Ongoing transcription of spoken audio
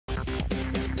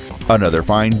Another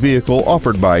fine vehicle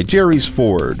offered by Jerry's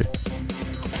Ford.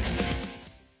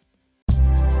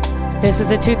 This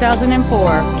is a 2004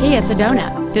 Kia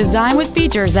Sedona, designed with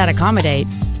features that accommodate.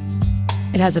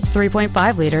 It has a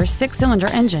 3.5-liter six-cylinder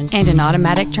engine and an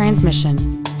automatic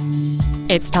transmission.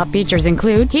 Its top features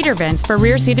include heater vents for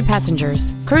rear-seated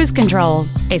passengers, cruise control,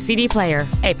 a CD player,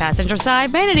 a passenger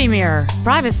side vanity mirror,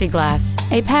 privacy glass,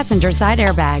 a passenger side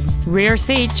airbag, rear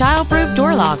seat child-proof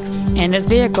door locks, and this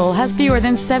vehicle has fewer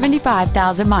than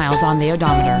 75,000 miles on the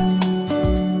odometer.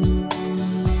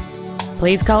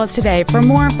 Please call us today for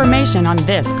more information on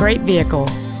this great vehicle.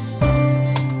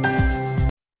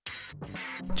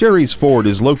 Jerry's Ford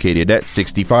is located at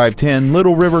 6510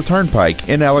 Little River Turnpike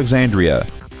in Alexandria.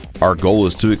 Our goal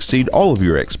is to exceed all of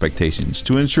your expectations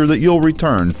to ensure that you'll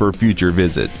return for future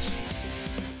visits.